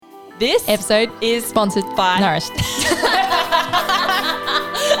This episode is sponsored by Nourish.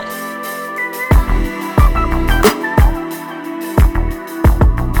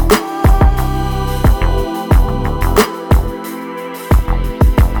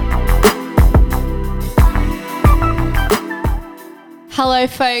 Hello,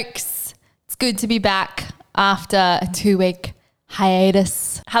 folks. It's good to be back after a 2-week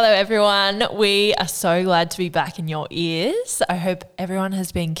hiatus. Hello, everyone. We are so glad to be back in your ears. I hope everyone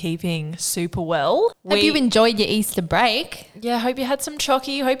has been keeping super well. Hope you enjoyed your Easter break. Yeah, hope you had some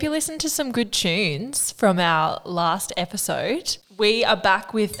chocky. Hope you listened to some good tunes from our last episode. We are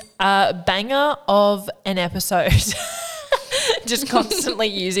back with a banger of an episode. Just constantly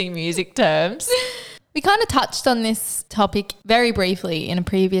using music terms. We kind of touched on this topic very briefly in a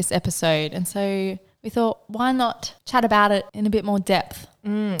previous episode, and so we thought, why not chat about it in a bit more depth?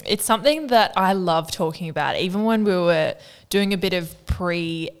 It's something that I love talking about. Even when we were doing a bit of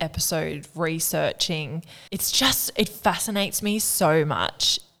pre-episode researching, it fascinates me so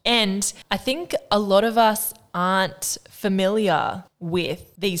much. And I think a lot of us aren't familiar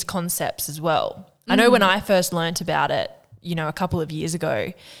with these concepts as well. I know when I first learnt about it, a couple of years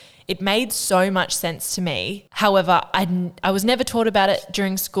ago, it made so much sense to me. However, I was never taught about it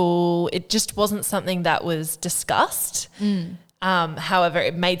during school. It just wasn't something that was discussed. However,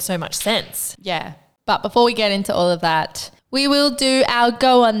 it made so much sense. Yeah. But before we get into all of that, we will do our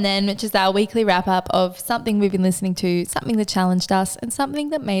Go On Then, which is our weekly wrap up of something we've been listening to, something that challenged us, and something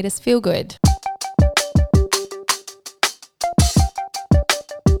that made us feel good.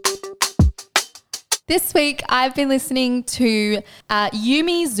 This week, I've been listening to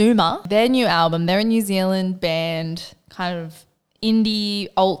Yumi Zuma, their new album. They're a New Zealand band, kind of indie,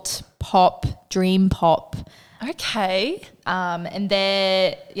 alt pop, dream pop. Okay. And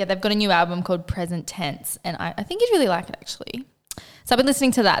they've got a new album called Present Tense, and I think you'd really like it, actually. So I've been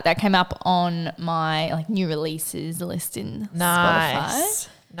listening to that. That came up on my new releases list in Spotify.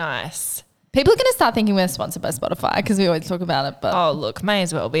 Nice. People are going to start thinking we're sponsored by Spotify because we always talk about it. But oh, look, may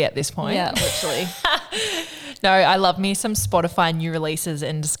as well be at this point. Yeah, literally. No, I love me some Spotify new releases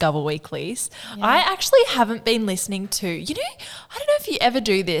and Discover Weeklies. Yeah. I actually haven't been listening to, I don't know if you ever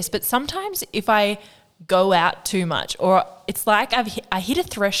do this, but sometimes if I go out too much, or it's like I hit a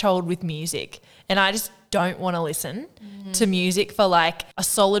threshold with music and I just don't want to listen to music for like a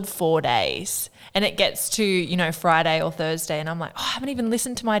solid 4 days. And it gets to, Friday or Thursday and I'm like, I haven't even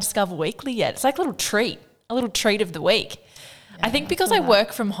listened to my Discover Weekly yet. It's like a little treat of the week. Yeah, I think because I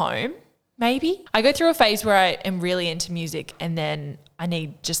work from home, maybe. I go through a phase where I am really into music and then I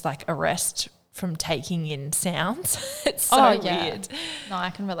need just like a rest from taking in sounds. It's so weird. No, I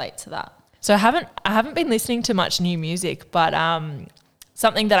can relate to that. So I haven't been listening to much new music, but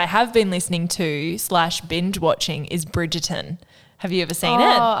something that I have been listening to / binge watching is Bridgerton. Have you ever seen it?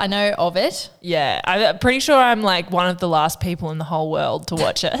 Oh, I know of it. Yeah. I'm pretty sure I'm like one of the last people in the whole world to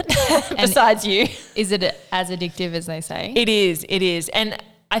watch it besides you. Is it as addictive as they say? It is. And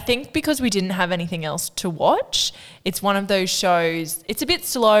I think because we didn't have anything else to watch, it's one of those shows, it's a bit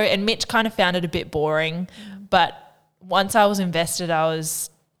slow and Mitch kind of found it a bit boring. But once I was invested, I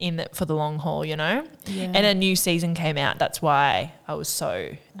was in it for the long haul, Yeah. And a new season came out. That's why I was so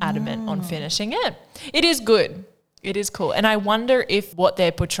adamant on finishing it. It is good. It is cool. And I wonder if what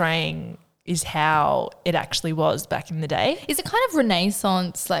they're portraying is how it actually was back in the day. Is it kind of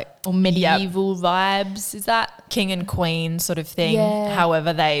Renaissance, or medieval vibes? Is that king and queen sort of thing? Yeah.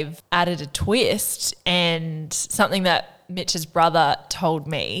 However, they've added a twist, and something that Mitch's brother told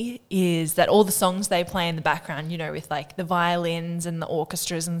me is that all the songs they play in the background, with like the violins and the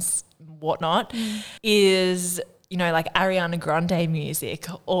orchestras and whatnot, is like Ariana Grande music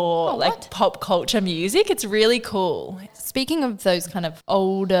or pop culture music. It's really cool. Speaking of those kind of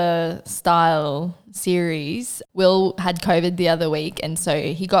older style series, Will had COVID the other week, and so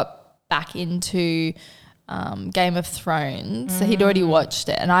he got back into Game of Thrones. So he'd already watched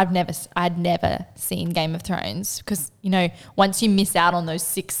it, and I'd never seen Game of Thrones because, once you miss out on those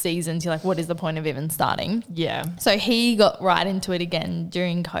 6 seasons, you're like, what is the point of even starting? Yeah. So he got right into it again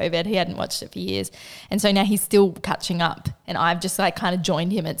during COVID. He hadn't watched it for years. And so now he's still catching up, and I've just kind of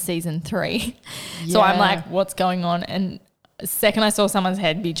joined him at season 3. Yeah. So I'm like, what's going on? And the second I saw someone's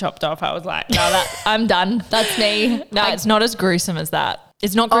head be chopped off, I was like, no, I'm done. That's me. No, it's not as gruesome as that.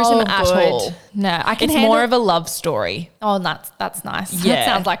 It's not gruesome at all. No, I can. It's more of a love story. Oh, that's nice. Yeah. That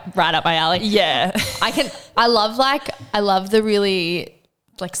sounds like right up my alley. Yeah. I love the really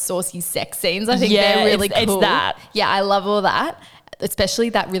saucy sex scenes. I think they're really cool. It's that. Yeah, I love all that. especially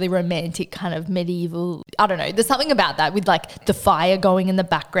that really romantic kind of medieval, I don't know, there's something about that with like the fire going in the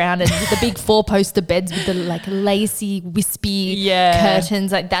background and the big 4-poster beds with the like lacy, wispy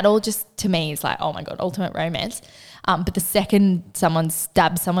curtains. Like that all just to me is like, oh my God, ultimate romance. But the second someone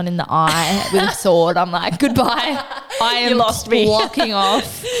stabs someone in the eye with a sword, I'm like, goodbye. I am lost me. blocking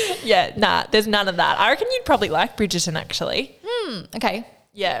off. Yeah, nah, there's none of that. I reckon you'd probably like Bridgerton actually. Okay.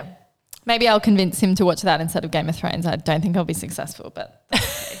 Yeah. Maybe I'll convince him to watch that instead of Game of Thrones. I don't think I'll be successful, but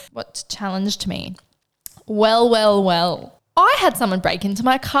that's okay. What challenged me? Well. I had someone break into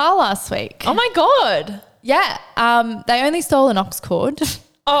my car last week. Oh my God. Yeah. They only stole an aux cord.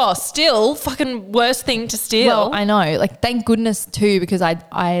 Oh, still fucking worst thing to steal. Well, I know. Like, thank goodness too, because I'd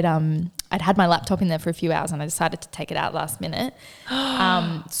had my laptop in there for a few hours and I decided to take it out last minute.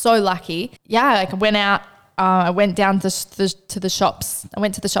 So lucky. Yeah, like I went out. I went down to the shops. I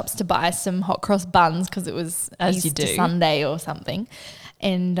went to the shops to buy some hot cross buns because it was Easter Sunday or something.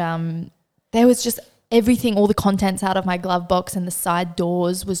 And there was just everything, all the contents out of my glove box, and the side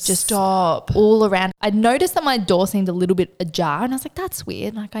doors was just all around. I noticed that my door seemed a little bit ajar and I was like, that's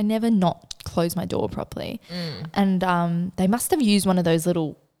weird. Like I never not close my door properly. And they must have used one of those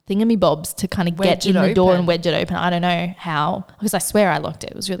little thingamybobs to kind of get in the door and wedge it open. I don't know how, because I swear I locked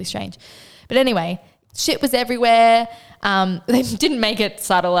it. It was really strange. But anyway, shit was everywhere. They didn't make it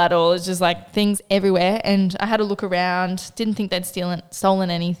subtle at all. It's just like things everywhere. And I had a look around, didn't think they'd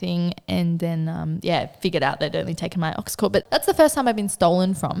stolen anything. And then, figured out they'd only taken my aux cord. But that's the first time I've been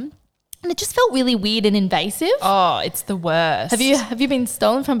stolen from. And it just felt really weird and invasive. Oh, it's the worst. Have you been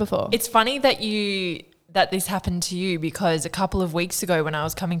stolen from before? It's funny that this happened to you, because a couple of weeks ago when I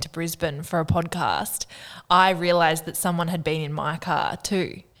was coming to Brisbane for a podcast, I realised that someone had been in my car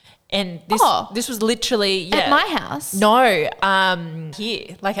too. And this was literally at my house. No,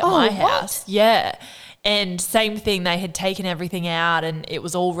 here, like at my house. Yeah. And same thing, they had taken everything out and it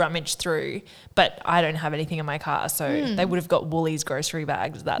was all rummaged through, but I don't have anything in my car, so they would have got Woolies grocery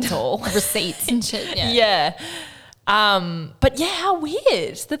bags, that's all. Receipts and shit. Yeah. But yeah, how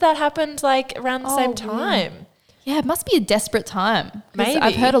weird that happened like around the same time. Yeah, it must be a desperate time. Maybe.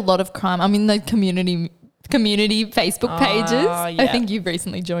 I've heard a lot of crime. I mean, the community Facebook pages. Yeah. I think you've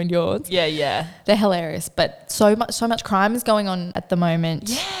recently joined yours. Yeah. They're hilarious, but so much crime is going on at the moment.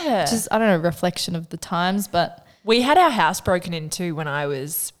 Yeah. Just, I don't know, reflection of the times, but we had our house broken into when I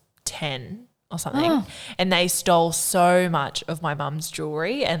was 10 or something, and they stole so much of my mum's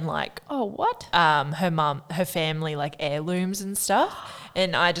jewelry and like her family like heirlooms and stuff.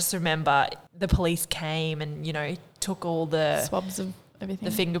 And I just remember the police came and, you know, took all the swabs of everything,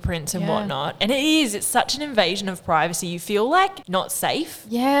 the fingerprints and whatnot. And it's such an invasion of privacy. You feel like not safe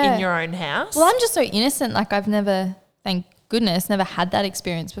in your own house. Well, I'm just so innocent. Like I've never, thank goodness, never had that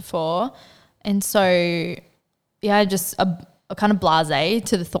experience before. And so, yeah, just a kind of blasé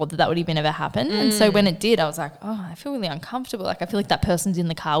to the thought that would even ever happen. And so when it did, I was like, oh, I feel really uncomfortable. Like I feel like that person's in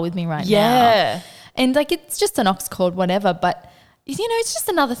the car with me right now. And like it's just an aux cord, whatever. But, you know, it's just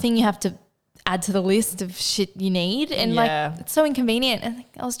another thing you have to add to the list of shit you need. And like it's so inconvenient. And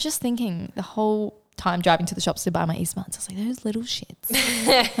I was just thinking the whole time driving to the shops to buy my Eastmans, I was like, those little shits.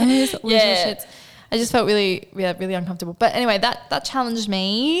 Those little shits. I just felt really uncomfortable. But anyway, that challenged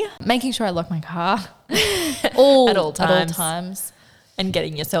me, making sure I lock my car at all times. And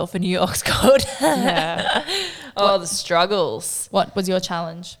getting yourself a new aux cord. The struggles. What was your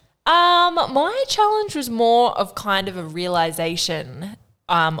challenge? My challenge was more of kind of a realization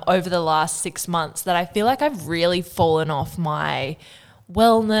over the last 6 months that I feel like I've really fallen off my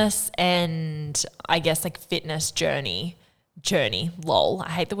wellness and I guess like fitness journey, lol. I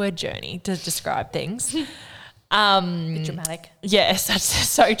hate the word journey to describe things. Bit dramatic. Yes, that's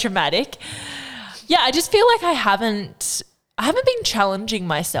so dramatic. Yeah, I just feel like I haven't been challenging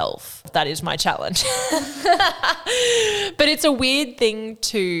myself. That is my challenge. But it's a weird thing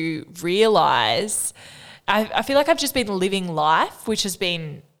to realize. I feel like I've just been living life, which has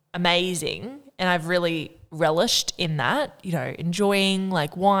been amazing, and I've really relished in that, you know, enjoying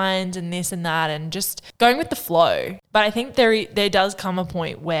like wines and this and that and just going with the flow. But I think there does come a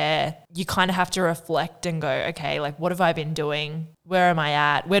point where you kind of have to reflect and go, okay, like what have I been doing? Where am I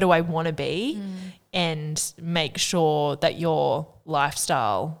at? Where do I want to be? And make sure that your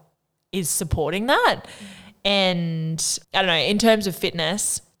lifestyle is supporting that. And I don't know, in terms of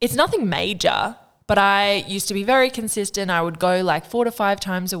fitness, it's nothing major, but I used to be very consistent. I would go like 4 to 5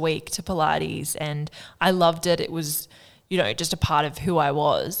 times a week to Pilates and I loved it. It was, you know, just a part of who I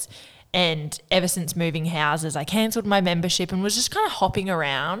was. And ever since moving houses, I cancelled my membership and was just kind of hopping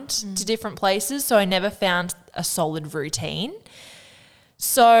around to different places. So I never found a solid routine.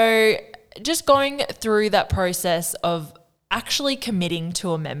 So just going through that process of actually committing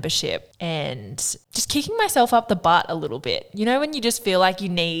to a membership and just kicking myself up the butt a little bit. You know, when you just feel like you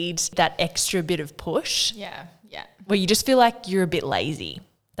need that extra bit of push, Yeah. where you just feel like you're a bit lazy.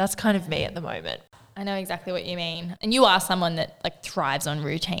 That's kind of me at the moment. I know exactly what you mean. And you are someone that like thrives on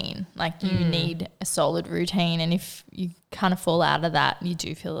routine. Like you need a solid routine. And if you kind of fall out of that, you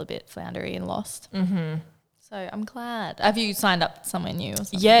do feel a bit floundery and lost. Mm-hmm. So I'm glad. Have you signed up somewhere new or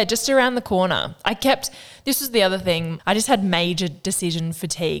something? Yeah, just around the corner. This was the other thing. I just had major decision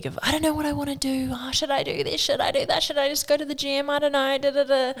fatigue of, I don't know what I want to do. Oh, should I do this? Should I do that? Should I just go to the gym? I don't know. And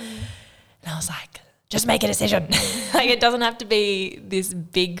I was like, just make a decision. Like it doesn't have to be this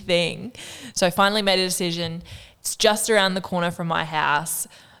big thing. So I finally made a decision. It's just around the corner from my house.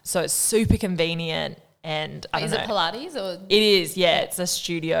 So it's super convenient. And I don't know. Is it Pilates or? It is, yeah. It's a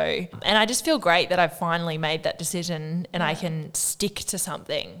studio. And I just feel great that I've finally made that decision and I can stick to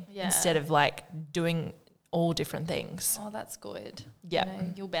something instead of like doing all different things. Oh, that's good. Yeah. You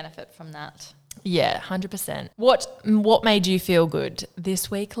know, you'll benefit from that. Yeah, 100%. What made you feel good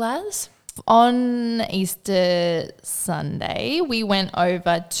this week, Laz? On Easter Sunday, we went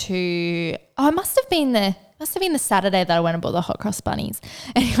over to, it must have been the Saturday that I went and bought the hot cross bunnies.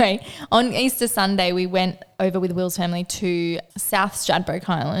 Anyway, on Easter Sunday, we went over with Will's family to South Stradbroke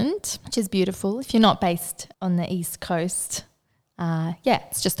Island, which is beautiful. If you're not based on the East Coast,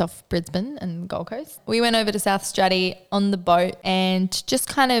 it's just off Brisbane and Gold Coast. We went over to South Straddy on the boat and just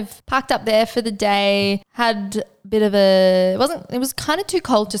kind of parked up there for the day, had a bit of it was kind of too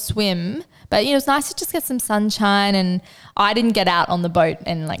cold to swim, but it was nice to just get some sunshine. And I didn't get out on the boat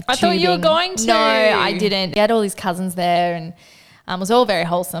and like I thought you were going to. No, I didn't. We had all his cousins there and it was all very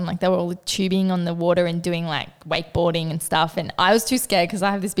wholesome. Like they were all tubing on the water and doing like wakeboarding and stuff. And I was too scared because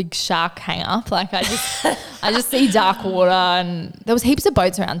I have this big shark hang up. Like I just see dark water, and there was heaps of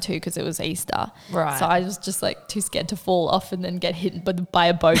boats around too because it was Easter. Right. So I was just like too scared to fall off and then get hit by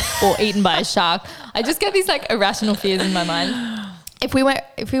a boat or eaten by a shark. I just get these like irrational fears in my mind. If we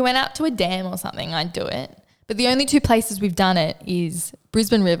went out to a dam or something, I'd do it. But the only two places we've done it is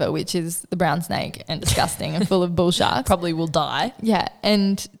Brisbane River, which is the brown snake and disgusting and full of bull sharks. Probably will die. Yeah.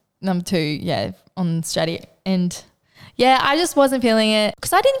 And number two, on Stratty. And I just wasn't feeling it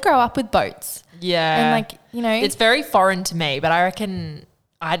because I didn't grow up with boats. Yeah. And it's very foreign to me, but I reckon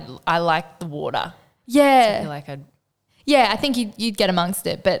I like the water. Yeah. I feel like I think you'd get amongst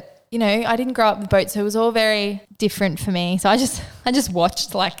it, but I didn't grow up with boats, so it was all very different for me. So I just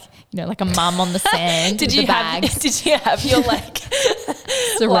watched like a mum on the sand. Did you have your like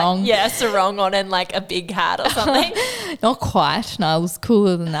sarong? Sarong on and like a big hat or something? Not quite. No, it was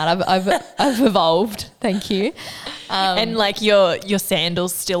cooler than that. I've evolved. Thank you. And like your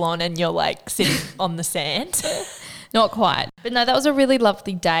sandals still on and you're like sitting on the sand. Not quite. But no, that was a really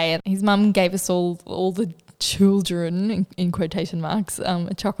lovely day. And his mum gave us all the children, in quotation marks,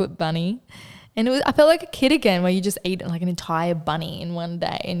 a chocolate bunny. And I felt like a kid again, where you just eat like an entire bunny in one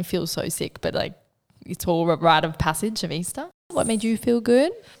day and feel so sick, but like it's all a rite of passage of Easter. What made you feel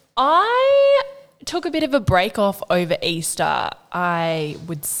good? I took a bit of a break off over Easter. I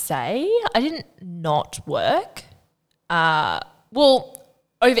would say I didn't not work. Over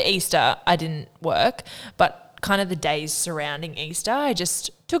Easter I didn't work, but kind of the days surrounding Easter, I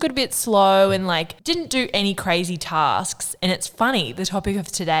just took it a bit slow and like didn't do any crazy tasks. And it's funny, the topic of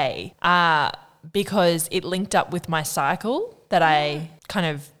today, because it linked up with my cycle that I kind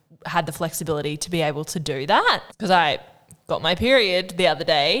of had the flexibility to be able to do that because I got my period the other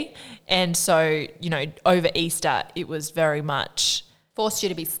day. And so, over Easter, it was very much Forced you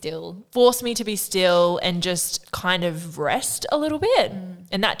to be still. Forced me to be still and just kind of rest a little bit.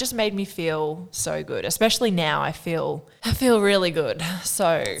 And that just made me feel so good. Especially now I feel really good.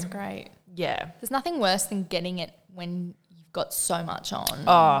 So That's great. Yeah. There's nothing worse than getting it when you've got so much on.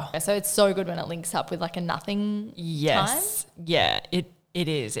 Oh. So it's so good when it links up with like a nothing Yes. time. Yeah, it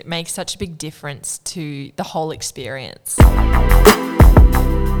is. It makes such a big difference to the whole experience.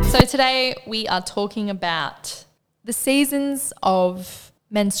 So today we are talking about the seasons of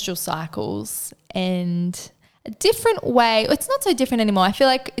menstrual cycles and a different way. It's not so different anymore. I feel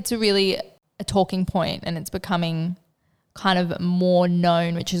like it's a talking point and it's becoming kind of more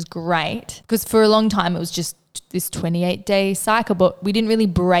known, which is great because for a long time it was just this 28-day cycle, but we didn't really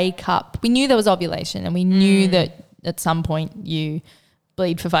break up. We knew there was ovulation and we knew that at some point you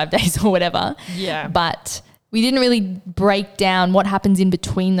bleed for 5 days or whatever. Yeah. But we didn't really break down what happens in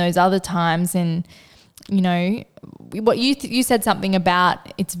between those other times. And what you said something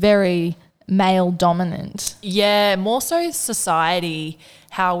about it's very male dominant. Yeah, more so society,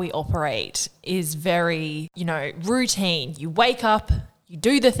 how we operate is very, routine. You wake up, you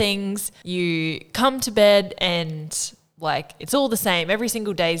do the things, you come to bed and Like it's all the same. Every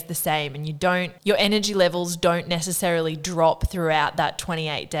single day is the same, and your energy levels don't necessarily drop throughout that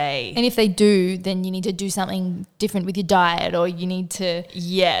 28-day. And if they do, then you need to do something different with your diet, or you need to.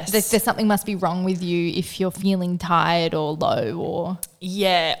 Yes. There's something must be wrong with you if you're feeling tired or low or.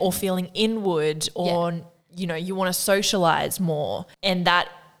 Yeah, or feeling inward, or you want to socialize more, and that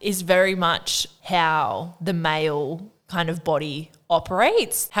is very much how the male kind of body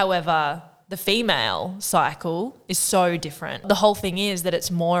operates. However, the female cycle is so different. The whole thing is that it's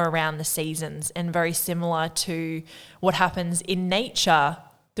more around the seasons and very similar to what happens in nature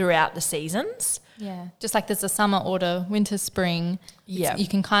throughout the seasons. Yeah, just like there's a summer, autumn, winter, spring. Yeah. You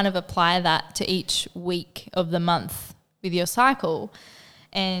can kind of apply that to each week of the month with your cycle.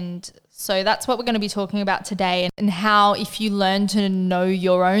 And so that's what we're going to be talking about today, and how if you learn to know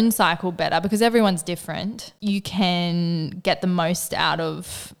your own cycle better, because everyone's different, you can get the most out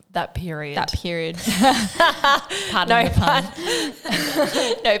of that period. Pardon the pun.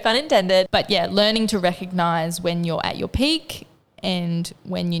 No pun intended. But yeah, learning to recognize when you're at your peak and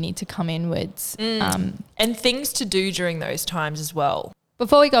when you need to come inwards. And things to do during those times as well.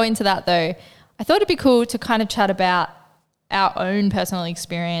 Before we go into that though, I thought it'd be cool to kind of chat about our own personal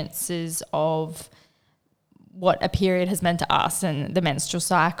experiences of what a period has meant to us and the menstrual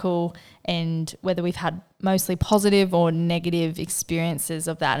cycle, and whether we've had mostly positive or negative experiences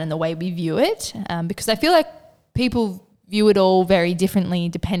of that and the way we view it. Because I feel like people view it all very differently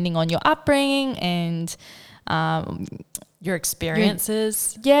depending on your upbringing and your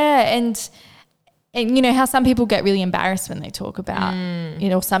experiences. And how some people get really embarrassed when they talk about,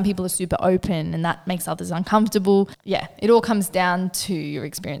 some people are super open and that makes others uncomfortable. Yeah, it all comes down to your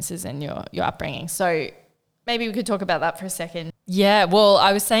experiences and your upbringing. So maybe we could talk about that for a second. Yeah, well,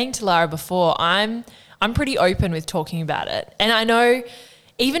 I was saying to Lara before, I'm pretty open with talking about it. And I know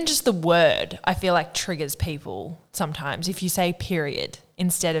even just the word, I feel like triggers people sometimes. If you say period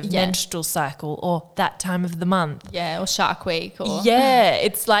instead of menstrual cycle or that time of the month. Yeah, or Shark Week. Or yeah,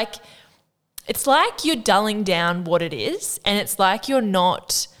 it's like you're dulling down what it is, and it's like you're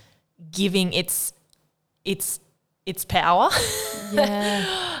not giving its power.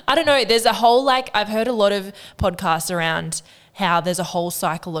 Yeah. I don't know. There's a whole, I've heard a lot of podcasts around how there's a whole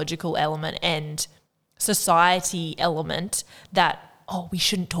psychological element and society element that, we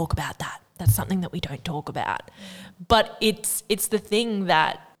shouldn't talk about that. That's something that we don't talk about. But it's the thing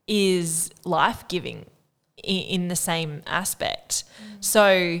that is life-giving in the same aspect.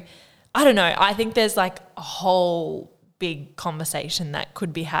 So I don't know. I think there's a whole big conversation that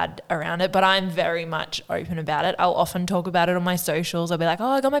could be had around it, but I'm very much open about it. I'll often talk about it on my socials. I'll be like,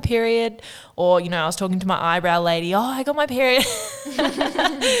 I got my period. Or, I was talking to my eyebrow lady. I got my period.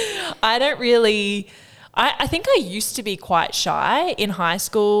 I don't really, I think I used to be quite shy in high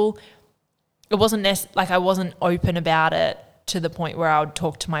school. It wasn't I wasn't open about it to the point where I would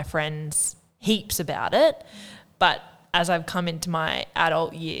talk to my friends heaps about it. But as I've come into my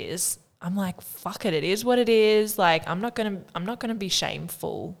adult years, I'm like, fuck it, it is what it is. I'm not gonna be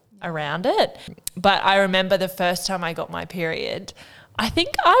shameful around it. But I remember the first time I got my period, I think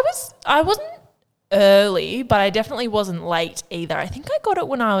I wasn't early, but I definitely wasn't late either. I think I got it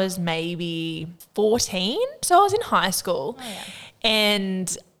when I was maybe 14. So I was in high school. Oh, yeah.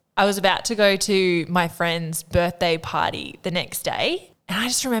 And I was about to go to my friend's birthday party the next day. And I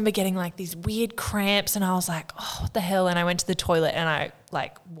just remember getting these weird cramps, and I was like, what the hell? And I went to the toilet and I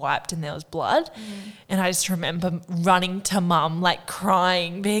wiped and there was blood. And I just remember running to mum,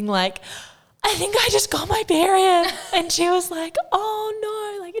 crying, being like, I think I just got my period. And she was like, oh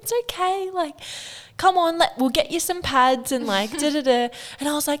no, it's okay. Come on, we'll get you some pads and da-da-da. And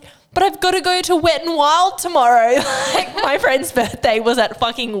I was like, but I've got to go to Wet and Wild tomorrow. My friend's birthday was at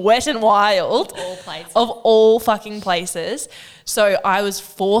fucking Wet and Wild. Of all fucking places. So I was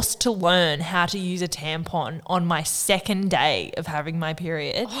forced to learn how to use a tampon on my second day of having my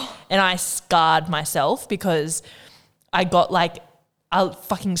period. And I scarred myself because I got a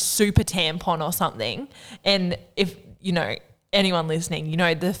fucking super tampon or something. And if, anyone listening,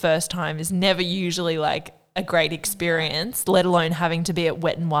 the first time is never usually a great experience, let alone having to be at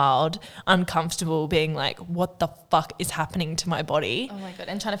Wet and Wild, uncomfortable, being like, what the fuck is happening to my body? Oh my God.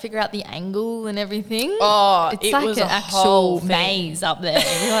 And trying to figure out the angle and everything. Oh, it's like an actual maze up there.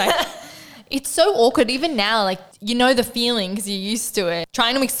 It's so awkward even now. The feeling because you're used to it.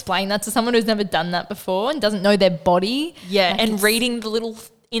 Trying to explain that to someone who's never done that before and doesn't know their body. Yeah, and reading the little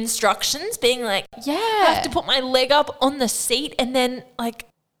instructions, being like, yeah, I have to put my leg up on the seat and then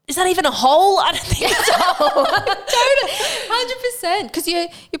Is that even a hole? I don't think it's a hole. Totally, 100%. Because you're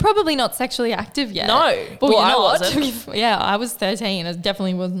probably not sexually active yet. No. Well, I you're not. wasn't. Yeah, I was 13. I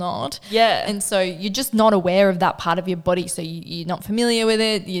definitely was not. Yeah. And so you're just not aware of that part of your body. So you're not familiar with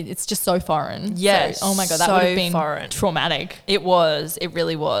it. It's just so foreign. Yes. So, oh my God, that so would have been foreign. traumatic. It was. It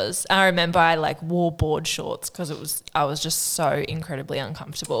really was. I remember I like wore board shorts because I was just so incredibly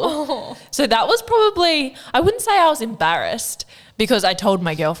uncomfortable. Oh. So that was probably, I wouldn't say I was embarrassed because I told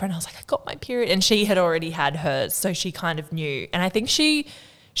my girlfriend, I was like, I got my period, and she had already had hers, so she kind of knew. And I think she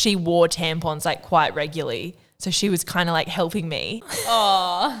wore tampons like quite regularly. So she was kind of like helping me.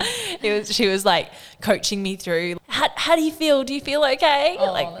 Oh. She was like coaching me through, how do you feel? Do you feel okay?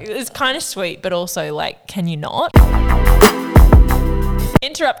 Oh, like it was kind of sweet, but also like, can you not?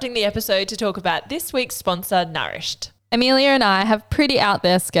 Interrupting the episode to talk about this week's sponsor, Nourished. Amelia and I have pretty out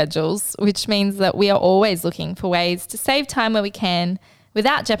there schedules, which means that we are always looking for ways to save time where we can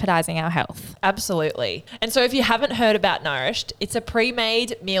without jeopardizing our health. Absolutely. And so if you haven't heard about Nourished, it's a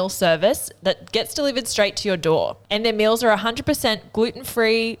pre-made meal service that gets delivered straight to your door. And their meals are 100%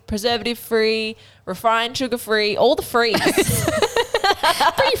 gluten-free, preservative-free, refined sugar-free, all the frees.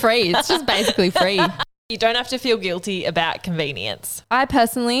 Pretty free. It's just basically free. You don't have to feel guilty about convenience. I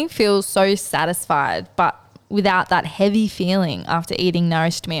personally feel so satisfied, but without that heavy feeling after eating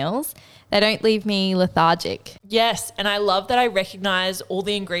nourished meals. They don't leave me lethargic. Yes, and I love that I recognize all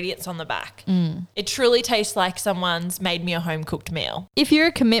the ingredients on the back. It truly tastes like someone's made me a home-cooked meal. If you're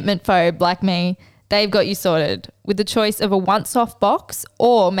a commitment phobe like me, they've got you sorted with the choice of a once-off box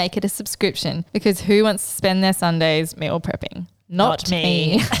or make it a subscription, because who wants to spend their Sundays meal prepping? Not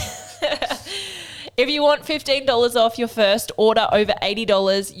me. If you want $15 off your first order over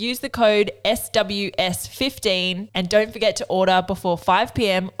 $80, use the code SWS15 and don't forget to order before 5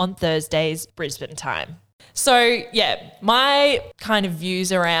 p.m. on Thursdays, Brisbane time. So yeah, my kind of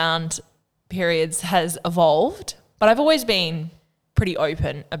views around periods has evolved, but I've always been pretty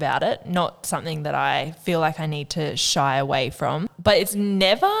open about it, not something that I feel like I need to shy away from. But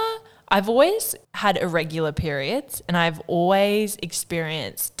I've always had irregular periods and I've always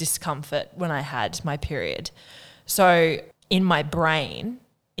experienced discomfort when I had my period. So in my brain,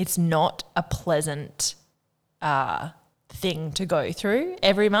 it's not a pleasant thing to go through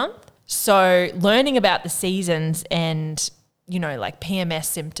every month. So learning about the seasons and, you know, like PMS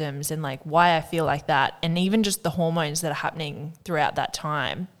symptoms and like why I feel like that, and even just the hormones that are happening throughout that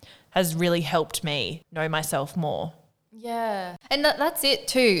time has really helped me know myself more. Yeah. And that's it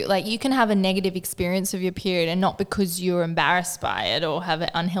too. Like you can have a negative experience of your period and not because you're embarrassed by it or have an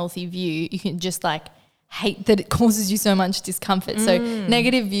unhealthy view. You can just like hate that it causes you so much discomfort. So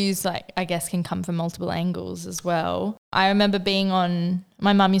negative views, like I guess, can come from multiple angles as well. I remember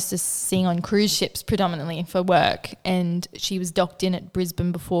my mum used to sing on cruise ships predominantly for work, and she was docked in at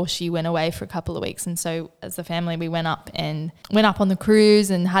Brisbane before she went away for a couple of weeks. And so as a family, we went up on the cruise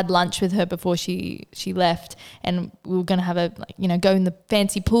and had lunch with her before she left. And we were going to have go in the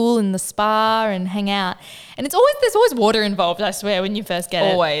fancy pool in the spa and hang out. And there's always water involved, I swear, when you first get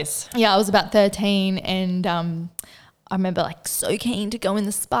it. Always. Yeah, I was about 13 and I remember like so keen to go in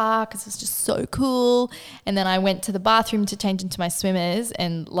the spa because it's just so cool. And then I went to the bathroom to change into my swimmers,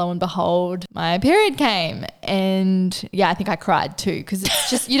 and lo and behold, my period came. And yeah, I think I cried too, because it's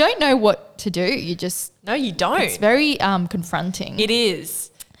just, you don't know what to do. No, you don't. It's very confronting. It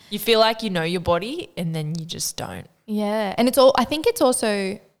is. You feel like you know your body and then you just don't. Yeah. And I think it's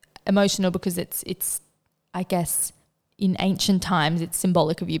also emotional because it's I guess, in ancient times, it's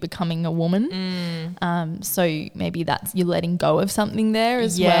symbolic of you becoming a woman. So maybe that's you letting go of something there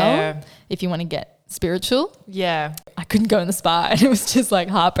as well, if you want to get spiritual. Yeah. I couldn't go in the spa and it was just like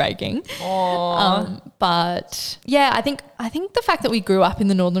heartbreaking. But yeah, I think the fact that we grew up in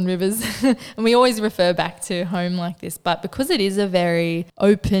the Northern Rivers and we always refer back to home like this, but because it is a very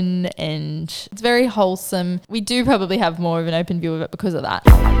open and it's very wholesome, we do probably have more of an open view of it because of that.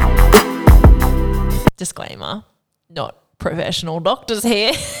 Disclaimer, not professional doctors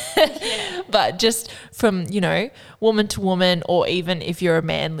here, but just from, woman to woman, or even if you're a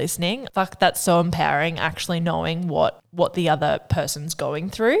man listening, fuck, that's so empowering actually knowing what the other person's going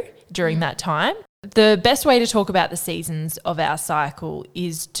through during that time. The best way to talk about the seasons of our cycle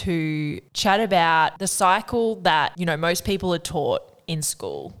is to chat about the cycle that, most people are taught in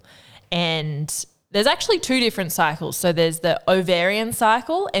school. And there's actually two different cycles. So there's the ovarian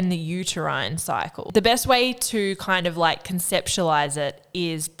cycle and the uterine cycle. The best way to kind of like conceptualize it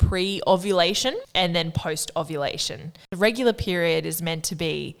is pre-ovulation and then post-ovulation. The regular period is meant to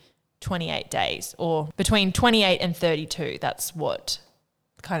be 28 days, or between 28 and 32. That's what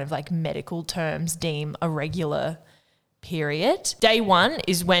kind of like medical terms deem a regular period. Day 1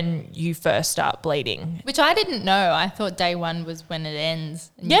 is when you first start bleeding. Which I didn't know. I thought day 1 was when it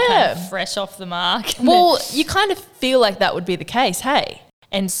ends. And Yeah. You're kind of fresh off the mark. Well, you kind of feel like that would be the case, hey?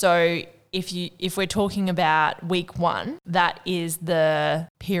 And so if we're talking about week 1, that is the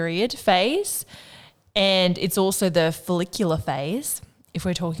period phase, and it's also the follicular phase if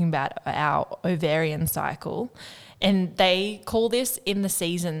we're talking about our ovarian cycle. And they call this in the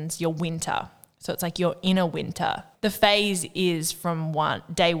seasons your winter. So it's like your inner winter. The phase is from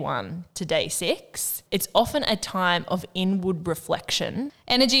day 1 to day 6. It's often a time of inward reflection.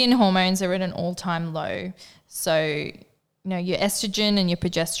 Energy and hormones are at an all-time low. So, your estrogen and your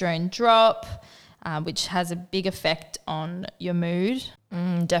progesterone drop, which has a big effect on your mood.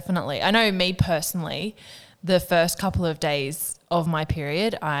 Definitely. I know me personally, the first couple of days of my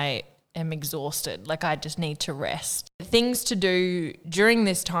period, I am exhausted. Like I just need to rest. Things to do during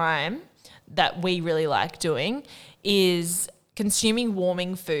this time that we really like doing is consuming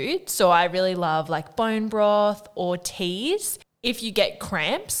warming food. So I really love like bone broth or teas. If you get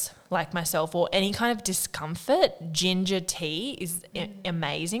cramps like myself or any kind of discomfort, ginger tea is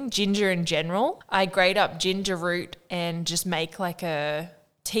amazing. Ginger in general. I grate up ginger root and just make like a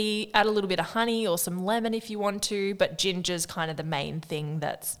tea, add a little bit of honey or some lemon if you want to, but ginger's kind of the main thing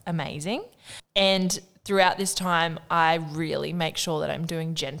that's amazing. And throughout this time, I really make sure that I'm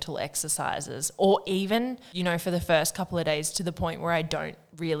doing gentle exercises, or even, for the first couple of days to the point where I don't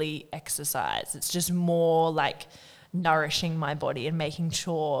really exercise. It's just more like nourishing my body and making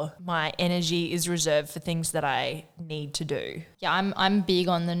sure my energy is reserved for things that I need to do. Yeah, I'm big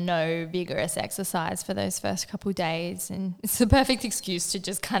on the no vigorous exercise for those first couple of days, and it's the perfect excuse to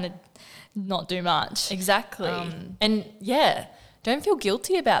just kind of not do much. Exactly. And yeah, don't feel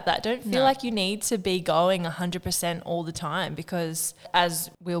guilty about that. Don't feel like you need to be going 100% all the time, because as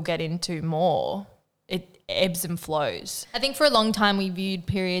we'll get into more, it ebbs and flows. I think for a long time we viewed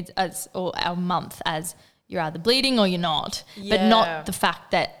periods or our month as you're either bleeding or you're not, but not the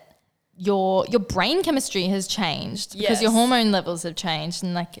fact that your brain chemistry has changed because your hormone levels have changed.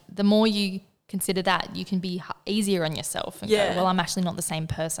 And like the more you consider that, you can be easier on yourself and go, well, I'm actually not the same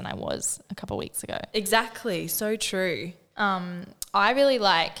person I was a couple of weeks ago. Exactly. So true. I really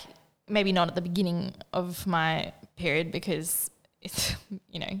like, maybe not at the beginning of my period because it's,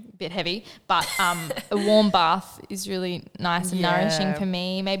 a bit heavy, but a warm bath is really nice and nourishing for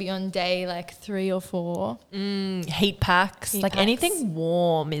me. Maybe on day like 3 or 4. Heat packs. Anything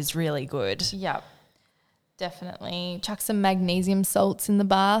warm is really good. Yep. Definitely. Chuck some magnesium salts in the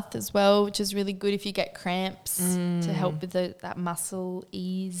bath as well, which is really good if you get cramps to help with that muscle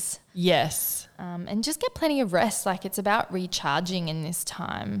ease. Yes. And just get plenty of rest. Like it's about recharging in this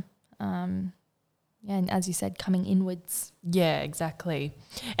time. And as you said, coming inwards. Yeah, exactly.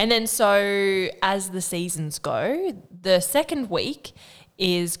 And then so as the seasons go, the second week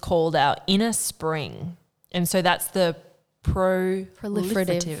is called our inner spring. And so that's the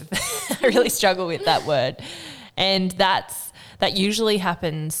proliferative. I really struggle with that word. And that usually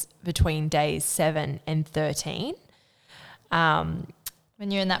happens between days 7 and 13. When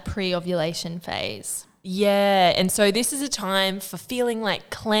you're in that pre-ovulation phase. Yeah. And so this is a time for feeling like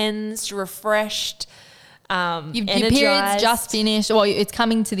cleansed, refreshed, your period's just finished, or it's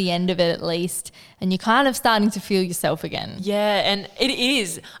coming to the end of it at least, and you're kind of starting to feel yourself again. Yeah, and it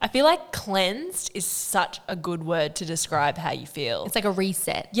is. I feel like cleansed is such a good word to describe how you feel. It's like a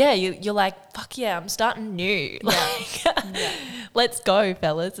reset. Yeah, you're like, fuck yeah, I'm starting new. Let's go,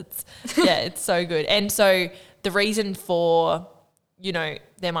 fellas. It's so good. And so the reason for,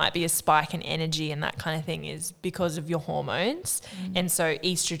 there might be a spike in energy and that kind of thing is because of your hormones. And so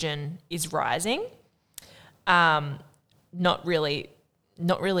estrogen is rising. Not really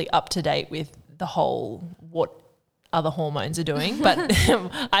up to date with the whole what other hormones are doing, but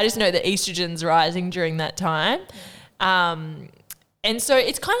I just know that estrogen's rising during that time. And so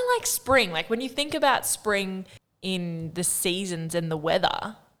it's kind of like spring. Like when you think about spring in the seasons and the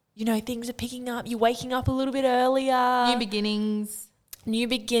weather, things are picking up. You're waking up a little bit earlier. New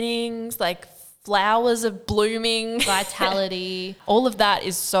beginnings, like flowers are blooming. Vitality. All of that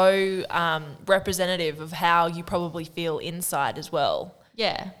is so representative of how you probably feel inside as well.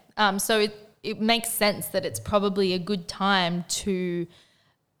 Yeah. So it makes sense that it's probably a good time to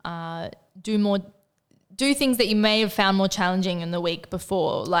do things that you may have found more challenging in the week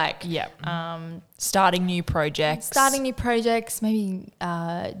before, like starting new projects, maybe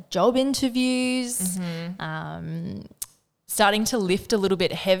job interviews, starting to lift a little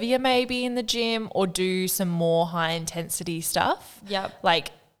bit heavier maybe in the gym, or do some more high intensity stuff. Yep.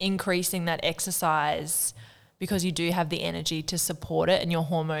 Like increasing that exercise because you do have the energy to support it and your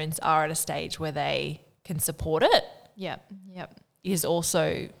hormones are at a stage where they can support it. Yep. is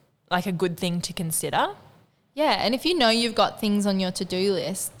also like a good thing to consider. Yeah, and if you know you've got things on your to-do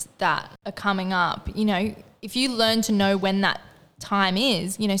list that are coming up, you know, if you learn to know when that time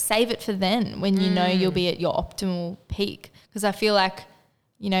is, you know, save it for then when you know you'll be at your optimal peak. Because I feel like,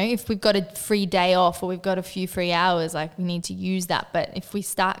 you know, if we've got a free day off or we've got a few free hours, like we need to use that. But if we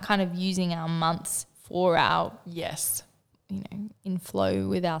start kind of using our months for our, Yes. you know, in flow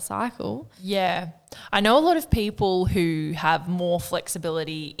with our cycle. Yeah. I know a lot of people who have more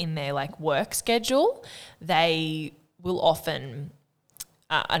flexibility in their like work schedule. They will often,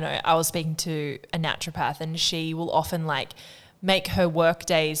 I know I was speaking to a naturopath and she will often like make her work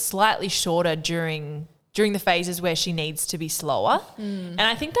days slightly shorter during the phases where she needs to be slower. And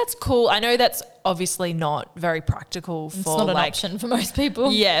I think that's cool. I know that's obviously not very practical for It's not an like, option for most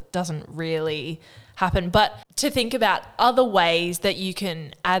people. yeah, it doesn't really happen. But to think about other ways that you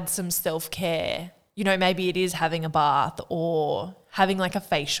can add some self-care, you know, maybe it is having a bath or having like a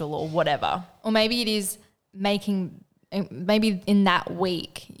facial or whatever. Or maybe it is maybe in that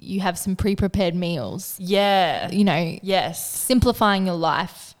week you have some pre-prepared meals, Yeah. you know, Yes. simplifying your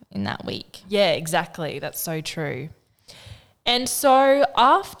life in that week. Yeah, exactly. That's so true. And so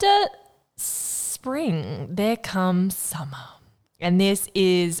after spring, there comes summer. And this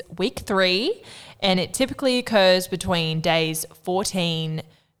is week 3, and it typically occurs between days 14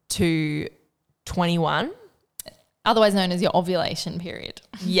 to 21. Otherwise known as your ovulation period.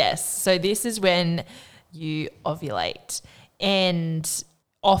 Yes. So this is when you ovulate, and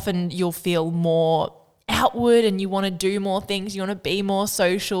often you'll feel more outward and you want to do more things. You want to be more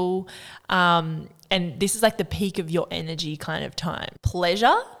social. And this is like the peak of your energy kind of time.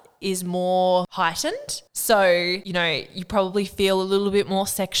 Pleasure is more heightened. So, you know, you probably feel a little bit more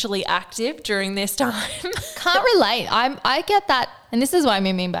sexually active during this time. Can't relate. I get that, and this is what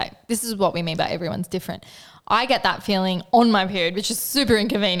we mean by everyone's different. I get that feeling on my period, which is super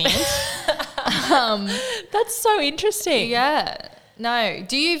inconvenient. That's so interesting. Yeah. No.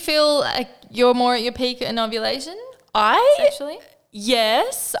 Do you feel like you're more at your peak in ovulation I sexually?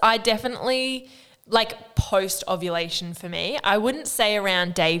 Yes, I definitely like post ovulation for me. I wouldn't say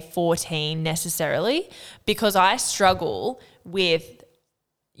around day 14 necessarily, because I struggle with,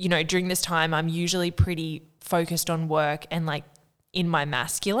 you know, during this time I'm usually pretty focused on work and like in my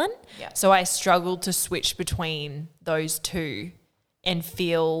masculine. Yeah. So I struggle to switch between those two and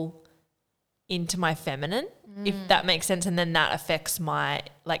feel into my feminine, if that makes sense. And then that affects my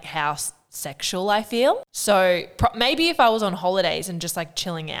like how sexual I feel. So maybe if I was on holidays and just like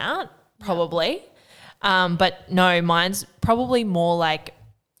chilling out, probably. But no, mine's probably more like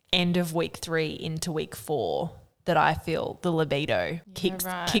end of week 3 into week 4 that I feel the libido kicks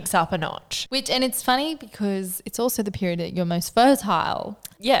up a notch. And it's funny because it's also the period that you're most fertile.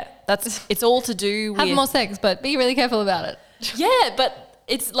 Yeah, it's all to do with Have more sex, but be really careful about it. Yeah, but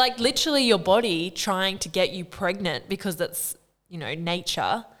it's like literally your body trying to get you pregnant because that's, you know,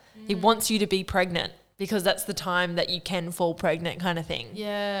 nature. It wants you to be pregnant because that's the time that you can fall pregnant kind of thing.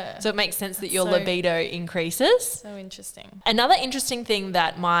 Yeah. So it makes sense that your libido increases. So interesting. Another interesting thing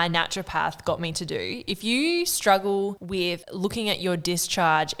that my naturopath got me to do, if you struggle with looking at your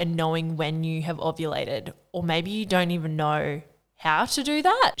discharge and knowing when you have ovulated, or maybe you don't even know how to do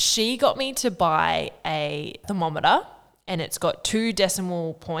that, she got me to buy a thermometer, and it's got 2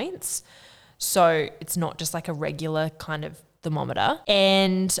 decimal points. So it's not just like a regular kind of thermometer.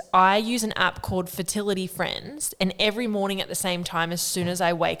 And I use an app called Fertility Friends. And every morning at the same time, as soon as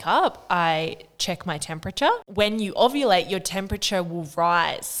I wake up, I check my temperature. When you ovulate, your temperature will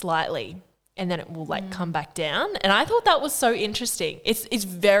rise slightly and then it will like come back down. And I thought that was so interesting. It's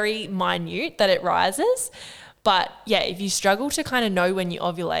very minute that it rises. But yeah, if you struggle to kind of know when you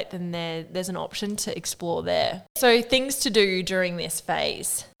ovulate, then there's an option to explore there. So things to do during this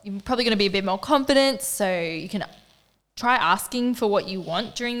phase. You're probably going to be a bit more confident, so you can try asking for what you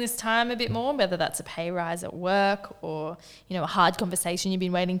want during this time a bit more, whether that's a pay rise at work or, you know, a hard conversation you've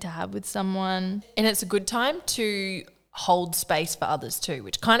been waiting to have with someone. And it's a good time to hold space for others too,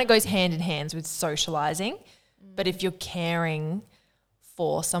 which kind of goes hand in hand with socializing. But if you're caring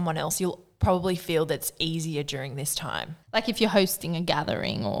for someone else, you'll probably feel that's easier during this time. Like if you're hosting a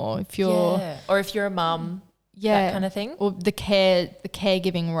gathering or if you're or if you're a mum, that kind of thing. Or the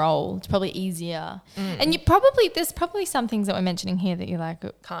caregiving role, it's probably easier. And there's probably some things that we're mentioning here that you're like,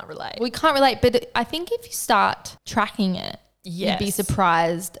 Can't relate. we can't relate. But I think if you start tracking it, you'd be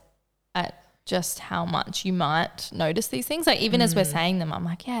surprised at just how much you might notice these things. Like even as we're saying them, I'm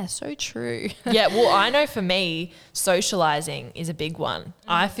like, yeah, so true. Yeah, well, I know for me, socializing is a big one.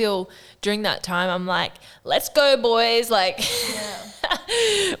 I feel during that time, I'm like, let's go, boys. Like,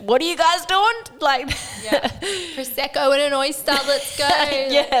 what are you guys doing? Like, Prosecco and an oyster, let's go.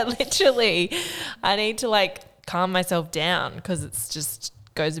 yeah, literally. I need to like calm myself down because it's just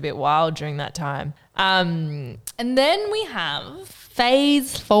goes a bit wild during that time. And then we have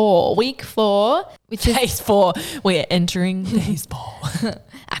phase 4, week 4, which is Phase 4. We're entering phase 4.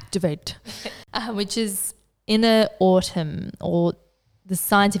 activate, which is inner autumn, or the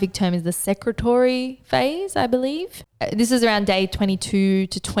scientific term is the secretory phase, I believe. This is around day 22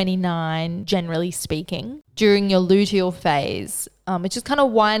 to 29, generally speaking, during your luteal phase, which is kind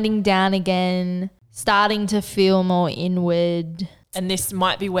of winding down again, starting to feel more inward. And this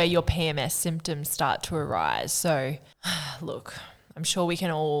might be where your PMS symptoms start to arise. So, look, I'm sure we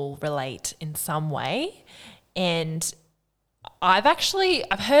can all relate in some way. And I've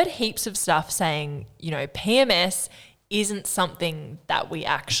heard heaps of stuff saying, PMS isn't something that we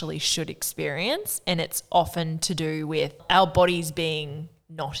actually should experience. And it's often to do with our bodies being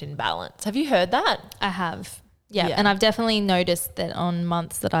not in balance. Have you heard that? I have. Yeah. And I've definitely noticed that on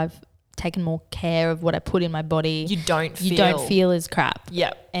months that I've taken more care of what I put in my body, You don't feel as crap.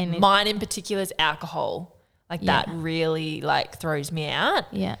 Yeah. And mine in particular is alcohol. Like that really like throws me out.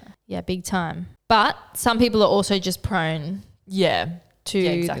 Yeah. Yeah, big time. But some people are also just prone Yeah. to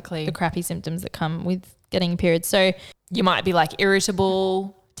exactly. the crappy symptoms that come with getting periods. So You might be like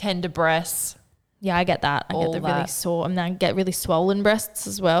irritable, tender breasts. yeah, I get that. I All get the really that. sore, and then I get really swollen breasts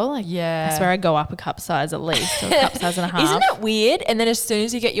as well. Like, Yeah. I swear I go up a cup size at least, or a cup size and a half. Isn't it weird? And then as soon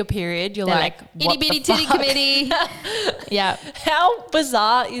as you get your period, you're They're like, itty what bitty the titty fuck? committee. Yeah. How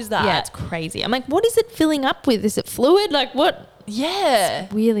bizarre is that? Yeah, it's crazy. I'm like, what is it filling up with? Is it fluid? Like what? Yeah.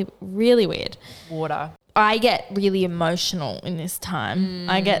 Really, really weird. Water. I get really emotional in this time.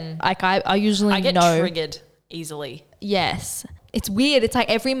 I get like I usually I get know. triggered easily. Yes. It's weird. It's like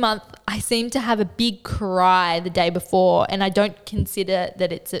every month I seem to have a big cry the day before, and I don't consider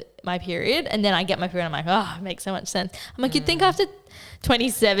that it's my period. And then I get my period and I'm like, oh, it makes so much sense. I'm like, you'd think after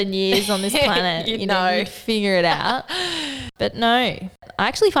 27 years on this planet, You'd you know, know. you'd figure it out. But no, I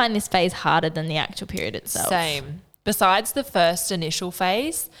actually find this phase harder than the actual period itself. Same. Besides the first initial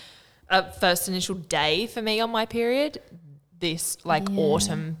phase, first initial day for me on my period, this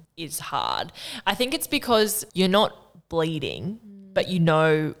autumn is hard. I think it's because you're not bleeding, but you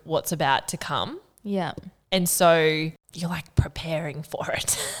know what's about to come. Yeah. And so you're like preparing for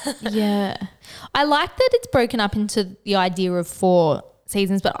it. Yeah. I like that it's broken up into the idea of 4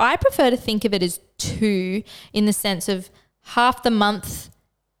 seasons, but I prefer to think of it as 2 in the sense of half the month,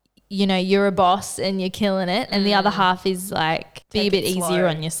 you know, you're a boss and you're killing it, and the other half is like be a Take bit it easier slow.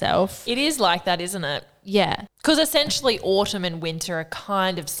 on yourself. It is like that, isn't it? Yeah. Because essentially autumn and winter are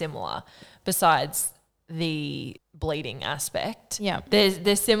kind of similar besides the bleeding aspect. Yeah.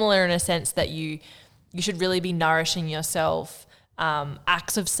 They're similar in a sense that you should really be nourishing yourself.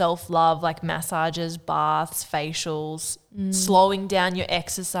 Acts of self-love like massages, baths, facials, slowing down your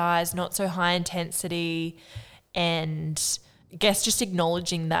exercise, not so high intensity, and I guess just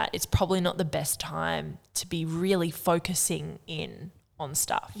acknowledging that it's probably not the best time to be really focusing in on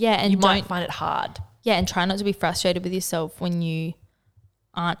stuff. Yeah, and you might don't- find it hard. Yeah, and try not to be frustrated with yourself when you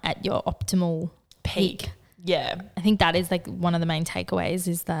aren't at your optimal peak. Yeah. I think that is like one of the main takeaways,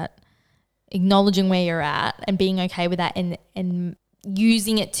 is that acknowledging where you're at and being okay with that, and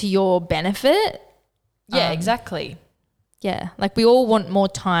using it to your benefit. Yeah, exactly. Yeah, like we all want more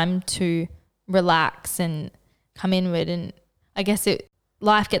time to relax and come inward, and I guess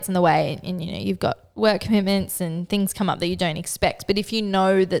life gets in the way, and you know, you've got work commitments and things come up that you don't expect. But if you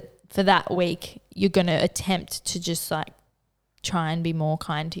know that for that week you're going to attempt to just like try and be more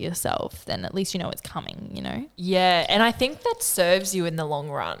kind to yourself, then at least you know it's coming, you know? Yeah, and I think that serves you in the long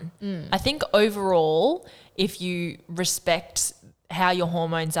run. I think overall, if you respect how your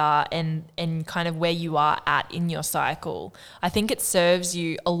hormones are and kind of where you are at in your cycle, I think it serves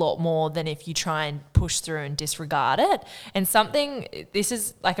you a lot more than if you try and push through and disregard it. And this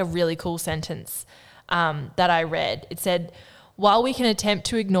is like a really cool sentence that I read. It said, while we can attempt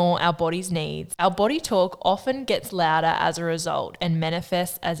to ignore our body's needs, our body talk often gets louder as a result and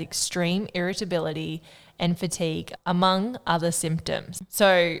manifests as extreme irritability and fatigue, among other symptoms.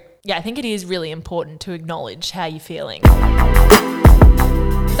 So, yeah, I think it is really important to acknowledge how you're feeling.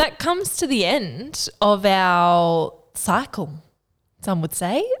 That comes to the end of our cycle, some would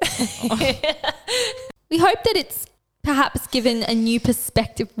say. We hope that it's perhaps given a new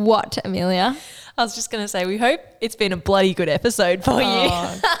perspective. What, Amelia? I was just going to say, we hope it's been a bloody good episode for you.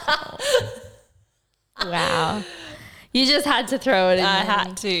 Wow. You just had to throw it in I there.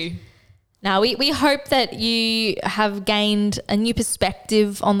 had to. Now, we hope that you have gained a new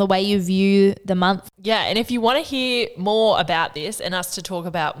perspective on the way you view the month. Yeah, and if you want to hear more about this and us to talk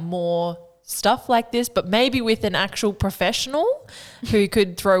about more stuff like this, but maybe with an actual professional who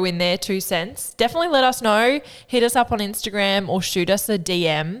could throw in their 2 cents, definitely let us know. Hit us up on Instagram or shoot us a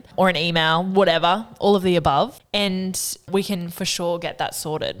DM or an email, whatever, all of the above, and we can for sure get that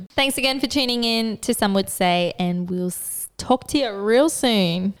sorted. Thanks again for tuning in to Some Would Say, and we'll talk to you real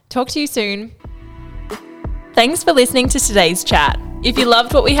soon. Talk to you soon. Thanks for listening to today's chat. If you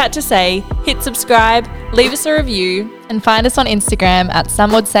loved what we had to say, hit subscribe, leave us a review, And find us on Instagram at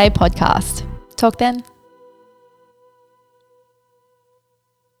Some Would Say Podcast. Talk then.